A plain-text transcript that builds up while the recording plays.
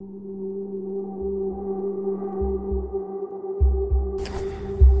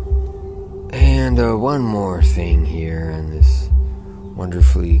And one more thing here on this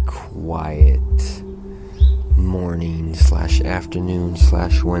wonderfully quiet morning / afternoon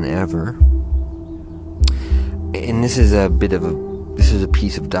 / whenever. And this is a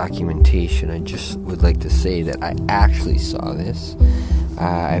piece of documentation. I just would like to say that I actually saw this.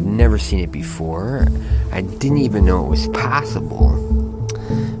 I've never seen it before. I didn't even know it was possible.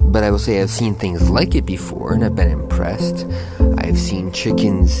 But I will say I've seen things like it before, and I've been impressed. I've seen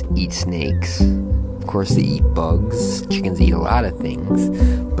chickens eat snakes. Of course, they eat bugs. Chickens eat a lot of things.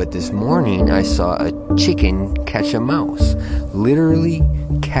 But this morning, I saw a chicken catch a mouse. Literally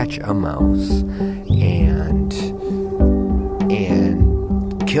catch a mouse. And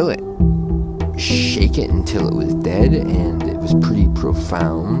kill it. Shake it until it was dead, and it was pretty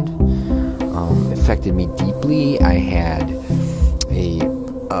profound. Affected me deeply. I had a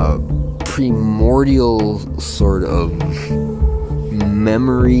primordial sort of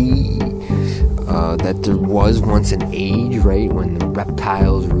memory that there was once an age, right, when the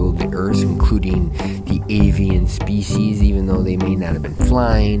reptiles ruled the earth, including the avian species, even though they may not have been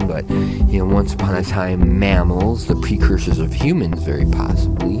flying, but, once upon a time, mammals, the precursors of humans, very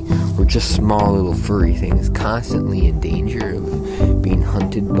possibly, were just small little furry things, constantly in danger of being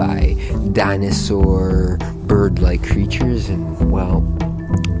hunted by dinosaur, bird-like creatures, and, well,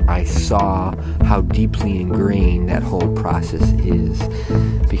 I saw how deeply ingrained that whole process is,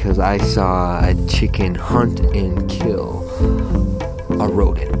 because I saw a chicken hunt and kill a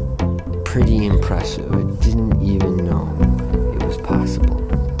rodent. Pretty impressive. I didn't even know it was possible,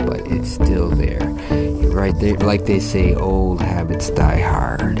 but it's still there. Right there, like they say, old habits die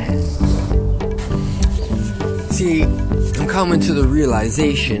hard. See, I'm coming to the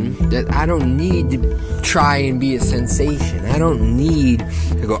realization that I don't need to try and be a sensation. I don't need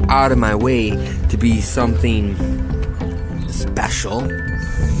to go out of my way to be something special.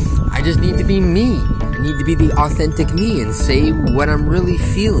 I just need to be me. I need to be the authentic me and say what I'm really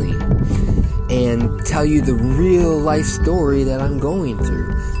feeling and tell you the real life story that I'm going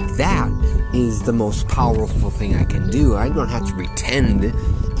through. That is the most powerful thing I can do. I don't have to pretend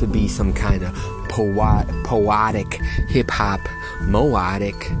to be some kind of poetic, hip-hop,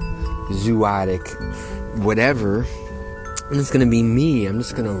 moetic, zootic, whatever. I'm just going to be me. I'm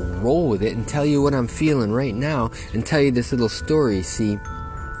just going to roll with it and tell you what I'm feeling right now and tell you this little story. See,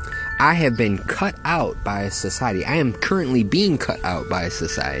 I have been cut out by a society. I am currently being cut out by a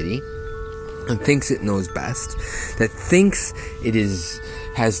society that thinks it knows best, that thinks it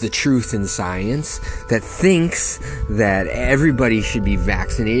has the truth in science, that thinks that everybody should be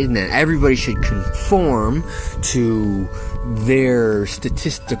vaccinated and that everybody should conform to their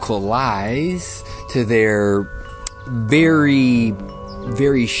statistical lies, to their very,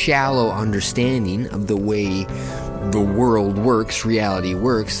 very shallow understanding of the way the world works, reality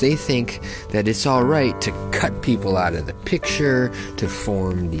works. They think that it's alright to cut people out of the picture, to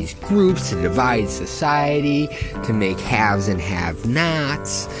form these groups, to divide society, to make haves and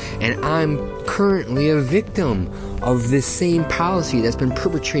have-nots. And I'm currently a victim of this same policy that's been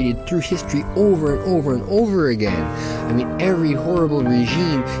perpetrated through history over and over and over again. I mean, every horrible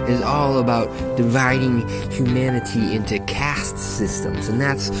regime is all about dividing humanity into caste systems, and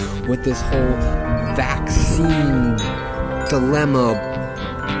that's what this whole vaccine dilemma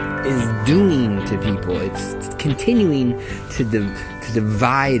is doing to people. It's continuing to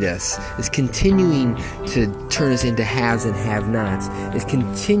divide us. It's continuing to turn us into haves and have-nots. It's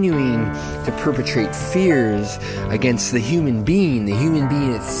continuing to perpetrate fears against the human being. The human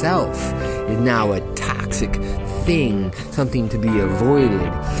being itself is now a toxic thing, something to be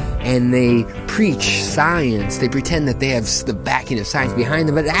avoided. And they preach science. They pretend that they have the backing of science behind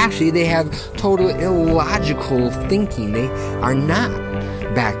them, but actually they have total illogical thinking. They are not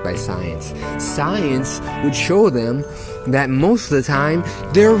backed by science. Science would show them that most of the time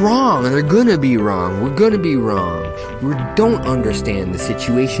they're wrong, and they're gonna be wrong. We're gonna be wrong. We don't understand the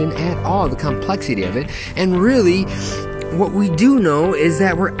situation at all, the complexity of it, and really what we do know is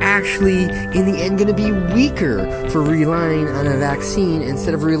that we're actually, in the end, going to be weaker for relying on a vaccine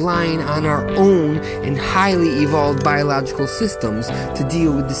instead of relying on our own and highly evolved biological systems to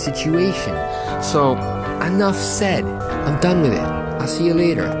deal with the situation. So, enough said. I'm done with it. I'll see you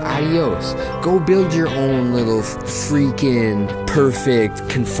later. Adios. Go build your own little freaking perfect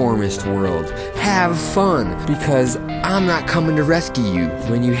conformist world. Have fun, because I'm not coming to rescue you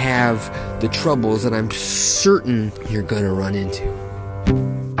when you have the troubles that I'm certain you're going to run into.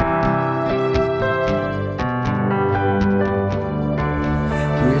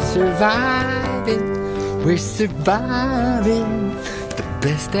 We're surviving the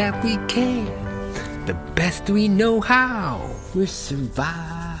best that we can, the best we know how. We're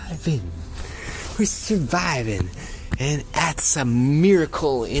surviving we're surviving. And that's a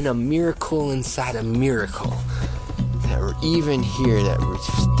miracle in a miracle inside a miracle. That we're even here, that we're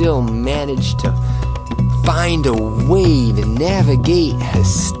still managed to find a way to navigate, to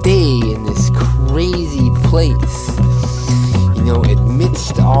stay in this crazy place. You know,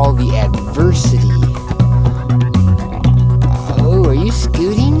 amidst all the adversity. Oh, are you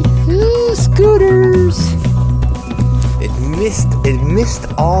scooting? Ooh, scooters!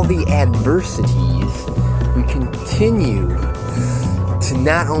 Amidst all the adversities, we continue to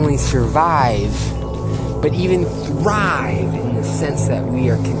not only survive, but even thrive in the sense that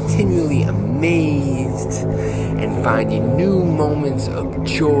we are continually amazed and finding new moments of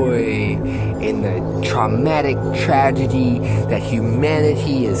joy in the traumatic tragedy that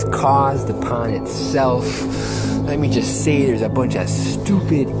humanity has caused upon itself. Let me just say, there's a bunch of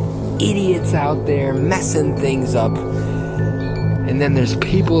stupid idiots out there messing things up. And then there's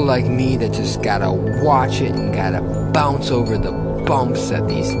people like me that just gotta watch it and gotta bounce over the bumps that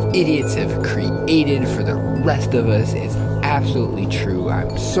these idiots have created for the rest of us. It's absolutely true.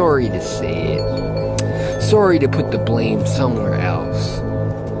 I'm sorry to say it. Sorry to put the blame somewhere else.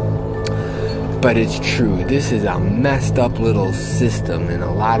 But it's true. This is a messed up little system, and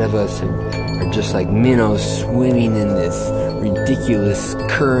a lot of us are just like minnows swimming in this ridiculous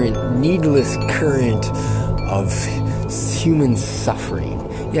current, needless current of human suffering.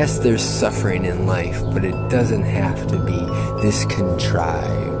 Yes, there's suffering in life, but it doesn't have to be this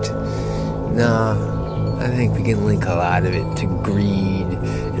contrived. Nah, I think we can link a lot of it to greed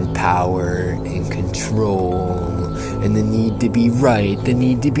and power and control and the need to be right, the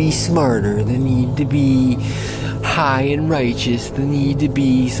need to be smarter, the need to be high and righteous, the need to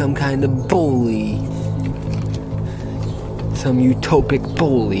be some kind of bully, some utopic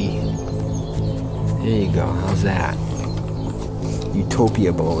bully. There you go, how's that?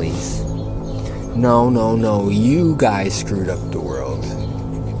 Utopia bullies. No, you guys screwed up the world.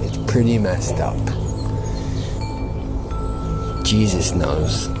 It's pretty messed up. Jesus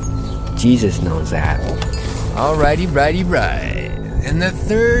knows. Jesus knows that. Alrighty. And the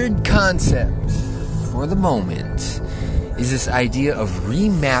third concept for the moment is this idea of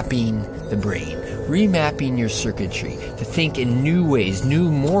remapping the brain. Remapping your circuitry to think in new ways,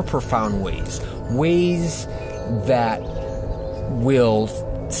 new, more profound ways. Ways that will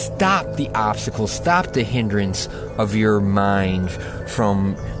stop the obstacle, stop the hindrance of your mind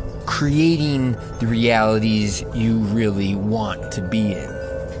from creating the realities you really want to be in.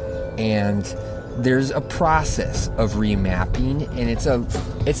 And there's a process of remapping, and it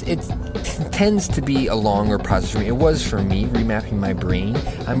tends to be a longer process for me. It was for me, remapping my brain.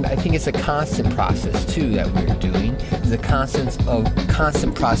 I think it's a constant process too that we're doing. It's a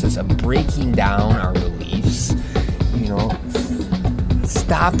constant process of breaking down our beliefs. You know,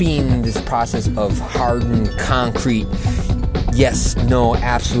 stopping this process of hardened, concrete, yes, no,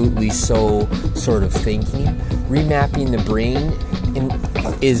 absolutely so sort of thinking. Remapping the brain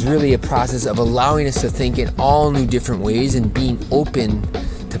is really a process of allowing us to think in all new different ways and being open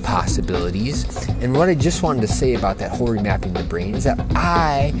to possibilities. And what I just wanted to say about that whole remapping the brain is that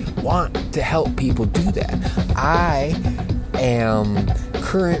I want to help people do that. I am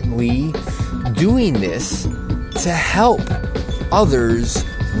currently doing this to help others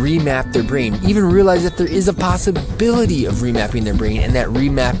remap their brain, even realize that there is a possibility of remapping their brain, and that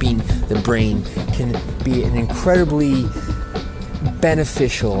remapping the brain can be an incredibly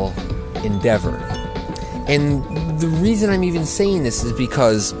beneficial endeavor. And the reason I'm even saying this is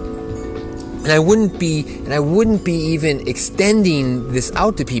because, and I wouldn't be even extending this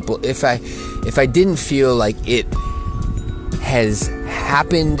out to people if I didn't feel like it has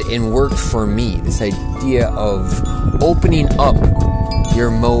happened and worked for me. This idea of opening up your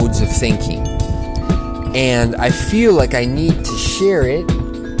modes of thinking. And I feel like I need to share it,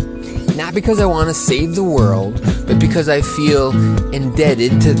 not because I want to save the world, but because I feel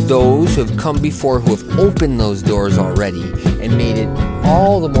indebted to those who have come before, who have opened those doors already and made it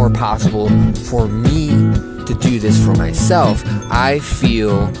all the more possible for me to do this for myself. I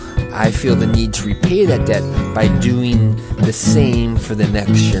feel the need to repay that debt by doing the same for the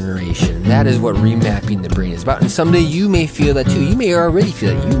next generation. That is what remapping the brain is about. And someday you may feel that too. You may already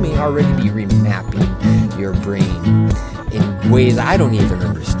feel that. You may already be remapping your brain in ways I don't even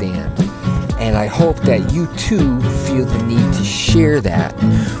understand. And I hope that you too feel the need to share that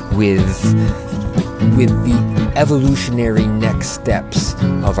with the evolutionary next steps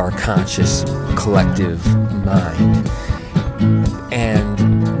of our conscious collective mind. And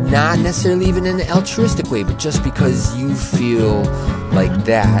not necessarily even in an altruistic way, but just because you feel like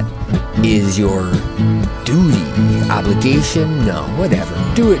that is your duty, obligation, no, whatever.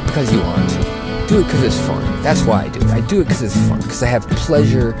 Do it because you want to. do it because it's fun. That's why I do it. I do it because it's fun, because I have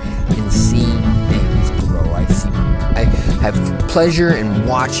pleasure in seeing things grow. I have pleasure in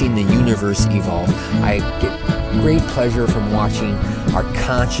watching the universe evolve. I get great pleasure from watching our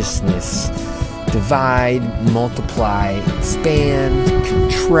consciousness divide, multiply, expand,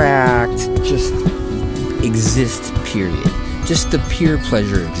 contract, just exist, period. Just the pure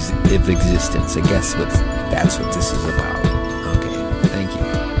pleasure of existence. I guess that's what this is about. Okay, thank you.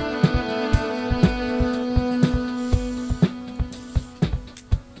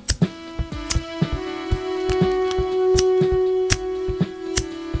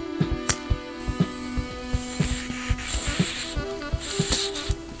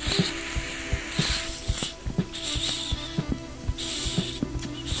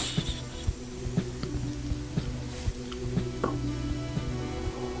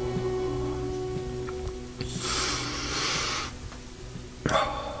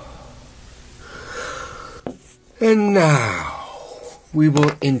 And now we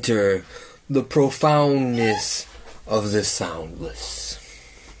will enter the profoundness of the soundless.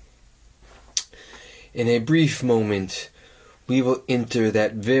 In a brief moment, we will enter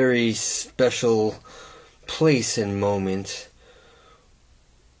that very special place and moment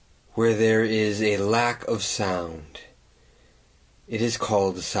where there is a lack of sound. It is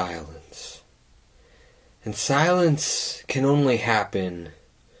called silence. And silence can only happen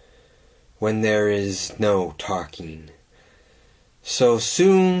when there is no talking. So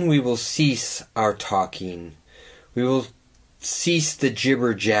soon we will cease our talking. We will cease the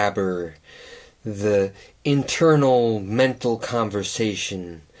jibber-jabber, the internal mental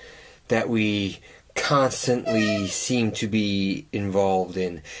conversation that we constantly seem to be involved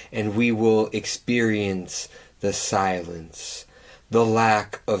in, and we will experience the silence, the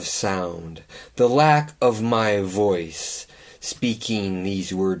lack of sound, the lack of my voice speaking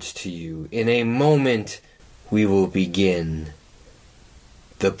these words to you. In a moment, we will begin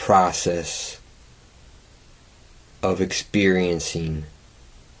the process of experiencing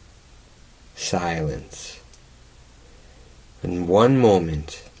silence. In one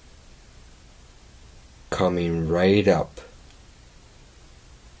moment, coming right up.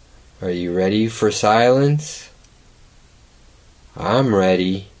 Are you ready for silence? I'm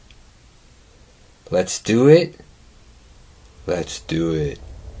ready. Let's do it. Let's do it.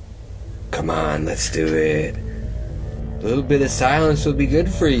 Come on, let's do it. A little bit of silence will be good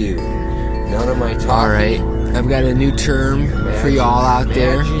for you. None of my talking. Alright, I've got a new term for y'all out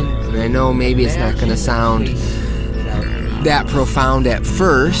there. And I know maybe it's not going to sound that profound at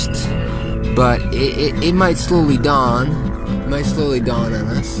first, but it might slowly dawn. It might slowly dawn on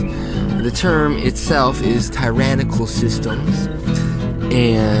us. The term itself is tyrannical systems.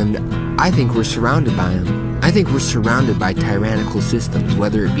 And I think we're surrounded by them. I think we're surrounded by tyrannical systems,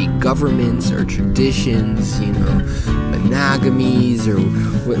 whether it be governments or traditions, monogamies or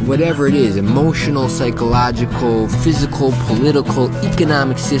whatever it is, emotional, psychological, physical, political,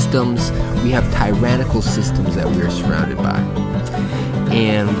 economic systems. We have tyrannical systems that we're surrounded by.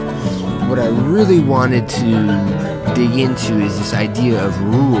 And what I really wanted to dig into is this idea of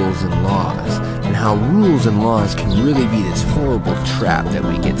rules and laws, and how rules and laws can really be this horrible trap that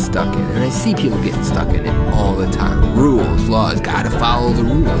we get stuck in. And I see people getting stuck in it all the time. Rules, laws, gotta follow the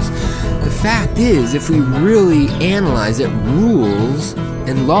rules. The fact is, if we really analyze it, rules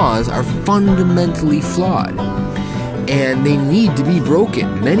and laws are fundamentally flawed. And they need to be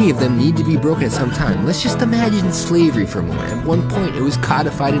broken. Many of them need to be broken at some time. Let's just imagine slavery for a moment. At one point, it was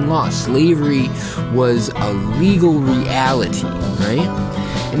codified in law. Slavery was a legal reality, right?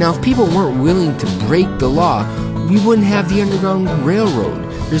 And now if people weren't willing to break the law, we wouldn't have the Underground Railroad.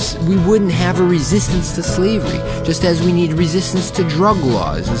 We wouldn't have a resistance to slavery, just as we need resistance to drug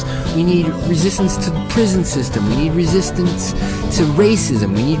laws. We need resistance to the prison system. We need resistance to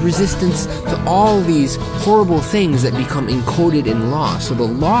racism. We need resistance to all these horrible things that become encoded in law. So the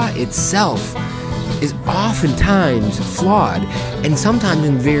law itself is oftentimes flawed, and sometimes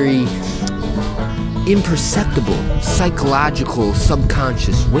in very imperceptible, psychological,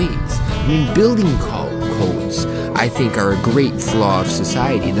 subconscious ways. I mean, building codes, I think, are a great flaw of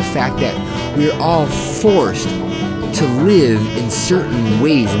society. The fact that we're all forced to live in certain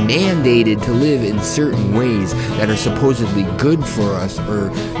ways, mandated to live in certain ways that are supposedly good for us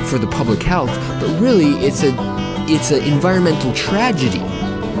or for the public health, but really it's an environmental tragedy,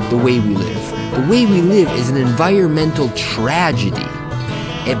 the way we live. The way we live is an environmental tragedy.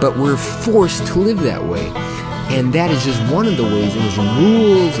 But we're forced to live that way. And that is just one of the ways in which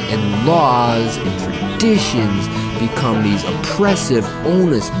rules and laws and traditions become these oppressive,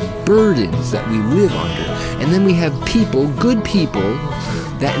 onus burdens that we live under. And then we have people, good people,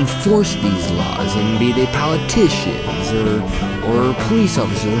 that enforce these laws, and be they politicians or police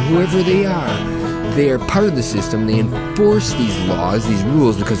officers or whoever they are part of the system. They enforce these laws, these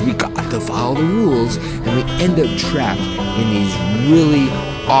rules, because we got to follow the rules, and we end up trapped in these really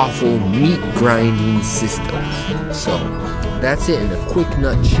awful meat-grinding systems. So, that's it in a quick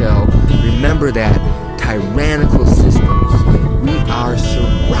nutshell. Remember that tyrannical systems, we are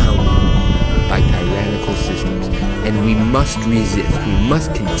surrounded by tyrannical systems, and we must resist. We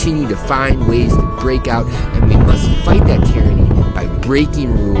must continue to find ways to break out, and we must fight that tyranny by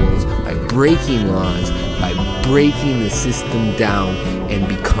breaking rules, by breaking laws, by breaking the system down and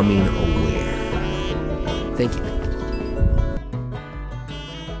becoming aware. Thank you.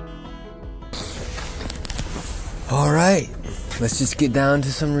 Alright, let's just get down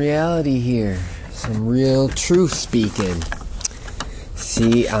to some reality here. Some real truth speaking.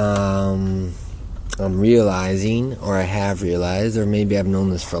 See, I'm realizing, or I have realized, or maybe I've known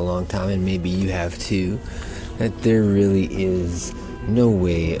this for a long time, and maybe you have too, that there really is no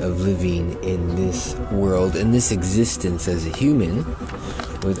way of living in this world, in this existence as a human,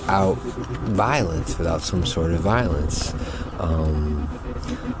 without violence, without some sort of violence.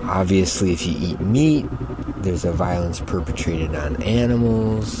 Obviously, if you eat meat, there's a violence perpetrated on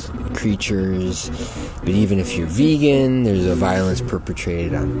animals, creatures. But even if you're vegan, there's a violence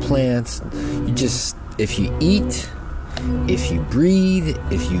perpetrated on plants. If you eat, if you breathe,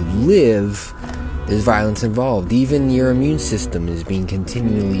 if you live, there's violence involved. Even your immune system is being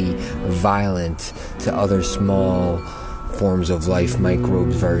continually violent to other small forms of life,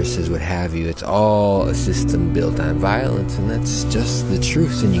 microbes, viruses, what have you. It's all a system built on violence, and that's just the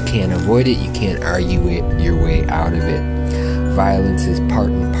truth, and you can't avoid it. You can't argue your way out of it. Violence is part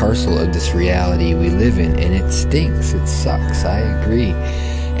and parcel of this reality we live in, and it stinks. It sucks. I agree.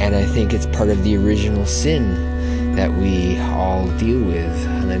 And I think it's part of the original sin that we all deal with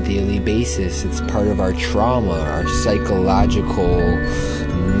on a daily basis. It's part of our trauma, our psychological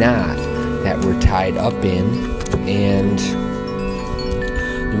knot that we're tied up in. And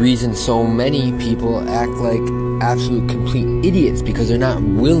the reason so many people act like absolute complete idiots, because they're not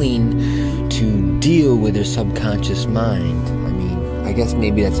willing to deal with their subconscious mind. I mean, I guess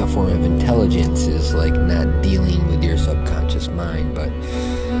maybe that's a form of intelligence, is like not dealing with your subconscious mind. But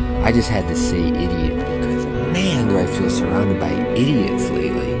I just had to say idiot because, man, do I feel surrounded by idiots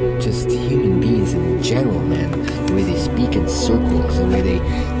lately. Just human beings in general, man. The way they speak in circles, the way they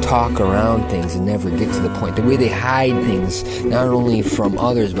talk around things and never get to the point, the way they hide things, not only from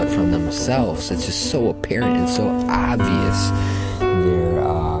others but from themselves. It's just so apparent and so obvious.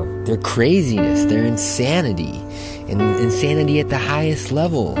 Their craziness, their insanity, and insanity at the highest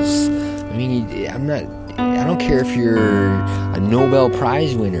levels. I mean, I don't care if you're a Nobel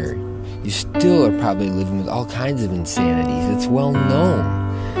Prize winner. You still are probably living with all kinds of insanities. It's well known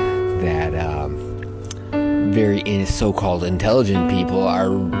that very so-called intelligent people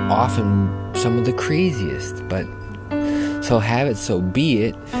are often some of the craziest. But so have it, so be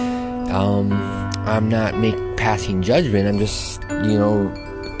it. I'm not passing judgment. I'm just,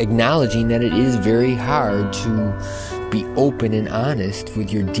 acknowledging that it is very hard to be open and honest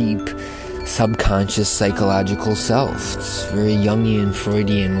with your deep subconscious psychological self. It's very Jungian,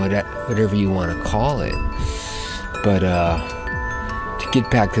 Freudian, whatever you want to call it. But to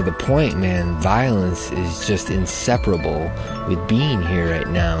get back to the point, man, violence is just inseparable with being here right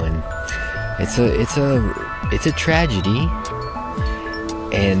now, and it's a tragedy.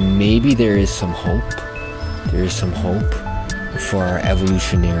 And maybe there is some hope. There is some hope for our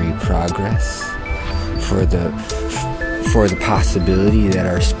evolutionary progress, for the possibility that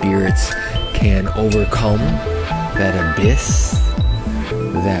our spirits can overcome that abyss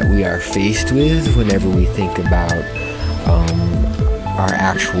that we are faced with whenever we think about our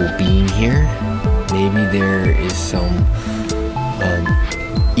actual being here. Maybe there is some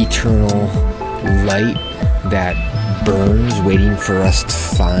eternal light that burns, waiting for us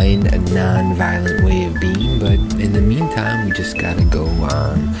to find a non-violent way of being. But in the meantime, we just gotta go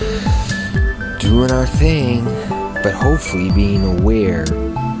on doing our thing, but hopefully being aware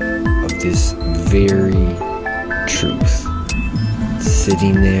of this very truth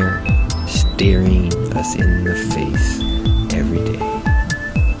sitting there, staring us in the face every day.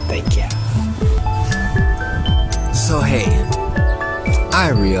 Thank you. So hey,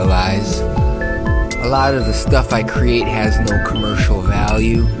 I realize a lot of the stuff I create has no commercial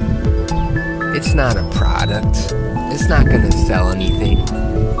value. It's not a product. It's not gonna sell anything.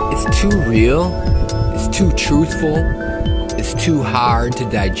 It's too real. It's too truthful. is too hard to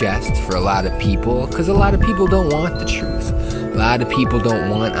digest for a lot of people, because a lot of people don't want the truth. A lot of people don't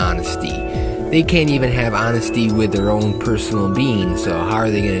want honesty. They can't even have honesty with their own personal being, so how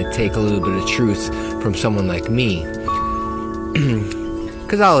are they going to take a little bit of truth from someone like me?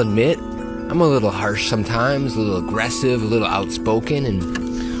 Because I'll admit, I'm a little harsh sometimes, a little aggressive, a little outspoken,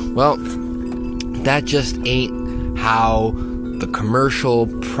 and, well, that just ain't how the commercial,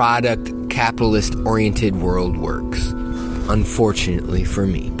 product, capitalist-oriented world works. Unfortunately for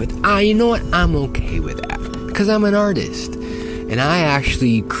me. But you know what? I'm okay with that. Because I'm an artist. And I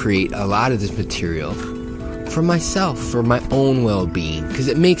actually create a lot of this material for myself, for my own well-being. Because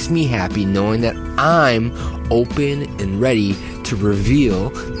it makes me happy knowing that I'm open and ready to reveal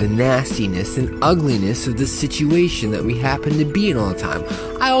the nastiness and ugliness of the situation that we happen to be in all the time.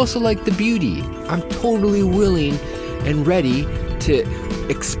 I also like the beauty. I'm totally willing and ready to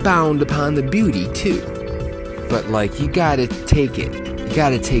expound upon the beauty too. But like, you gotta take it. You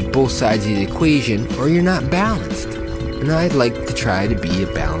gotta take both sides of the equation or you're not balanced. And I'd like to try to be a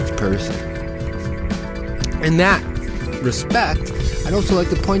balanced person. In that respect, I'd also like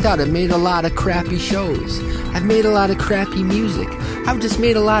to point out I've made a lot of crappy shows. I've made a lot of crappy music. I've just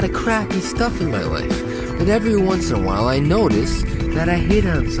made a lot of crappy stuff in my life. But every once in a while I notice that I hit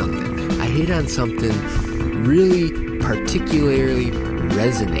on something. I hit on something really particularly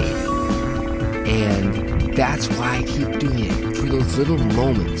resonating. And that's why I keep doing it. For those little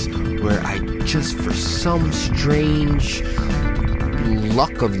moments where I just, for some strange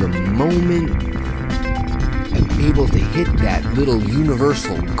luck of the moment, am able to hit that little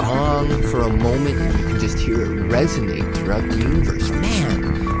universal gong for a moment, and you can just hear it resonate throughout the universe.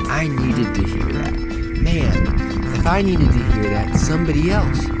 Man, I needed to hear that. Man, if I needed to hear that, somebody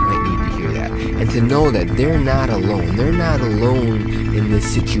else might need to hear that. And to know that they're not alone. They're not alone in this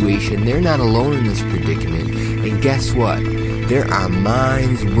situation. They're not alone in this predicament. And guess what? There are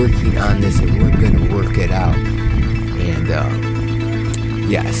minds working on this, and we're going to work it out. And,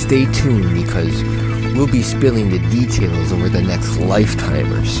 yeah, stay tuned, because we'll be spilling the details over the next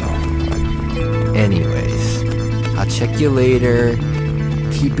lifetime or so. Anyways, I'll check you later.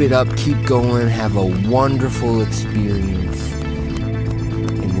 Keep it up, keep going, have a wonderful experience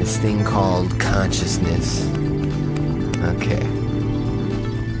in this thing called consciousness. Okay.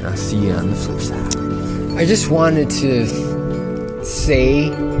 I'll see you on the flip side. I just wanted to say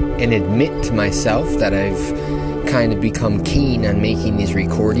and admit to myself that I've kind of become keen on making these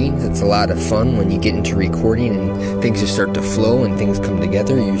recordings. It's a lot of fun when you get into recording and things just start to flow and things come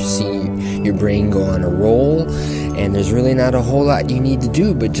together. You see your brain go on a roll, and there's really not a whole lot you need to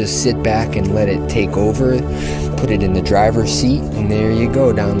do but just sit back and let it take over, put it in the driver's seat, and there you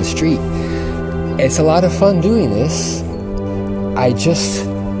go down the street. It's a lot of fun doing this. I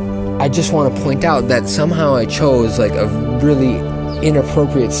just want to point out that somehow I chose like a really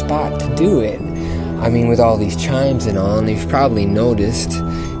inappropriate spot to do it. I mean, with all these chimes and all, and you've probably noticed,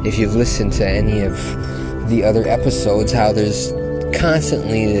 if you've listened to any of the other episodes, how there's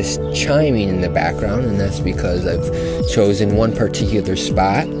constantly this chiming in the background, and that's because I've chosen one particular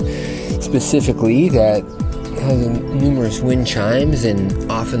spot specifically that has numerous wind chimes,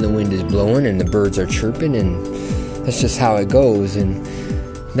 and often the wind is blowing and the birds are chirping, and that's just how it goes. And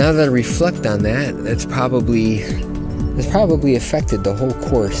now that I reflect on that, that's probably affected the whole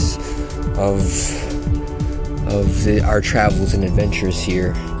course of our travels and adventures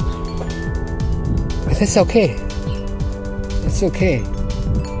here. But that's okay. That's okay.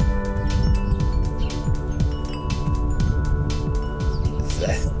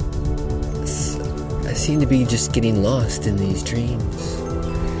 I seem to be just getting lost in these dreams.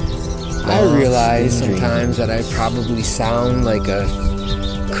 I realize sometimes that I probably sound like a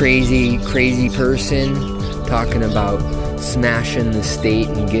crazy person talking about smashing the state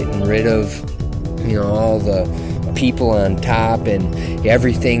and getting rid of, all the people on top and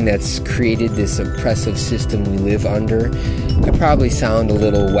everything that's created this oppressive system we live under. I probably sound a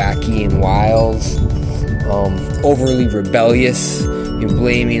little wacky and wild, overly rebellious, and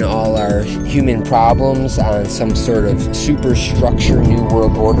blaming all our human problems on some sort of superstructure, new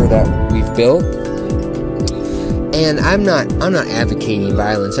world order that we've built. And I'm not advocating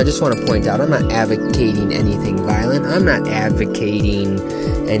violence. I just want to point out, I'm not advocating anything violent. I'm not advocating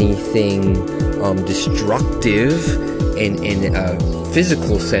anything destructive in a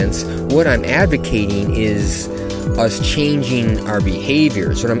physical sense. What I'm advocating is us changing our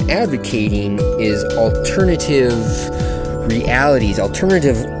behaviors. What I'm advocating is alternative realities,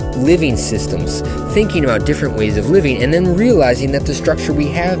 alternative living systems, thinking about different ways of living, and then realizing that the structure we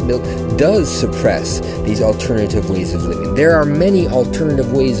have built does suppress these alternative ways of living. There are many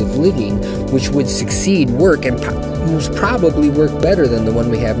alternative ways of living which would succeed, work, and most probably work better than the one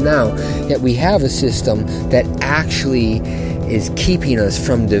we have now. Yet we have a system that actually is keeping us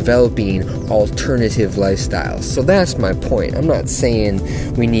from developing alternative lifestyles. So that's my point. I'm not saying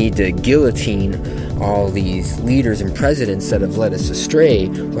we need to guillotine all these leaders and presidents that have led us astray.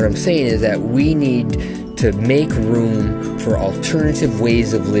 What I'm saying is that we need to make room for alternative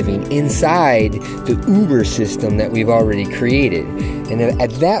ways of living inside the Uber system that we've already created. And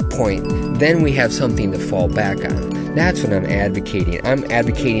at that point, then we have something to fall back on. That's what I'm advocating. I'm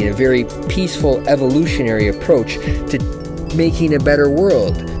advocating a very peaceful, evolutionary approach to making a better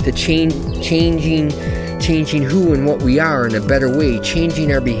world, to changing who and what we are in a better way,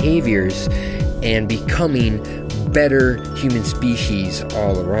 changing our behaviors, and becoming better human species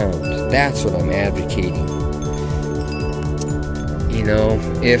all around. That's what I'm advocating. You know,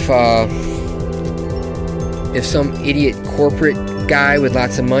 if some idiot corporate guy with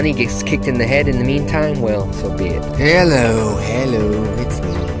lots of money gets kicked in the head in the meantime, well, so be it. Hello, it's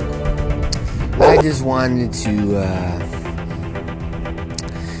me. I just wanted to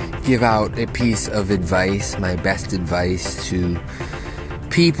give out a piece of advice, my best advice to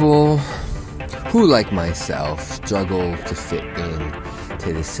people who, like myself, struggle to fit in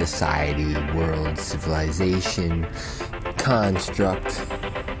to the society, world, civilization, construct.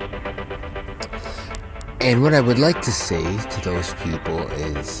 And what I would like to say to those people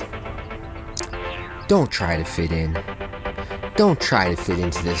is, don't try to fit in. Don't try to fit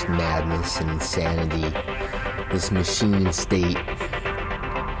into this madness and insanity, this machine state.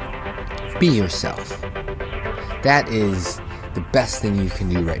 Be yourself. That is the best thing you can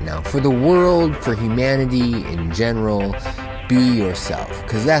do right now. For the world, for humanity in general, be yourself.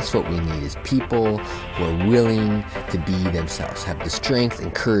 Because that's what we need, is people who are willing to be themselves. Have the strength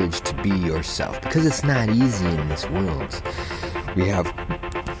and courage to be yourself. Because it's not easy in this world. We have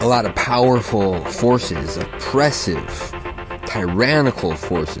a lot of powerful forces, oppressive, tyrannical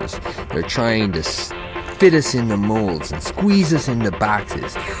forces. They're trying to fit us into molds and squeeze us into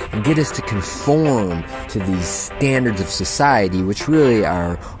boxes and get us to conform to these standards of society, which really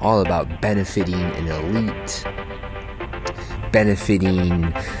are all about benefiting an elite,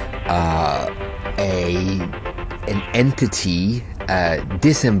 benefiting an entity, a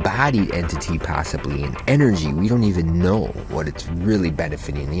disembodied entity, possibly an energy. We don't even know what it's really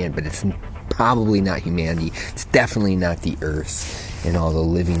benefiting in the end, but it's probably not humanity. It's definitely not the earth and all the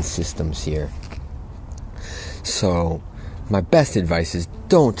living systems here. So, my best advice is,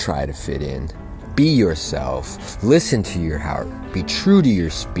 don't try to fit in. Be yourself. Listen to your heart. Be true to your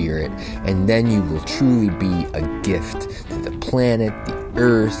spirit. And then you will truly be a gift to the planet, the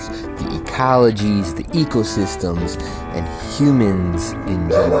earth, the ecologies, the ecosystems, and humans in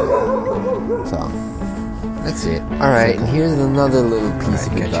general. So, that's it. Alright, and here's another little piece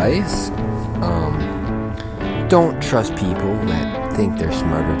of advice. Don't trust people that think they're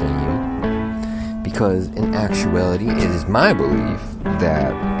smarter than you. Because in actuality, it is my belief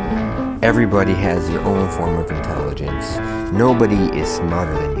that everybody has their own form of intelligence. Nobody is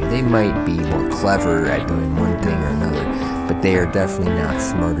smarter than you. They might be more clever at doing one thing or another, but they are definitely not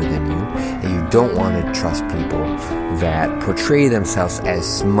smarter than you. And you don't want to trust people that portray themselves as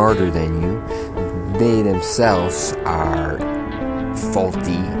smarter than you. They themselves are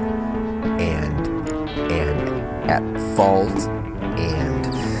faulty and at fault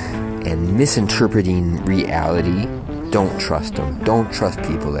and misinterpreting reality. Don't trust them. Don't trust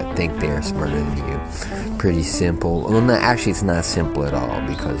people that think they are smarter than you. Pretty simple. Well, actually, it's not simple at all,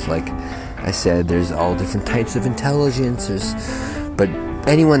 because, like I said, there's all different types of intelligence. But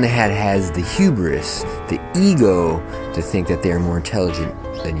anyone that has the hubris, the ego, to think that they're more intelligent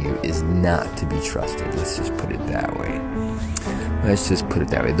than you is not to be trusted. Let's just put it that way.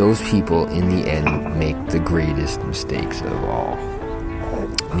 Those people, in the end, make the greatest mistakes of all.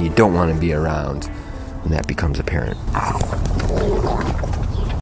 And you don't want to be around when that becomes apparent.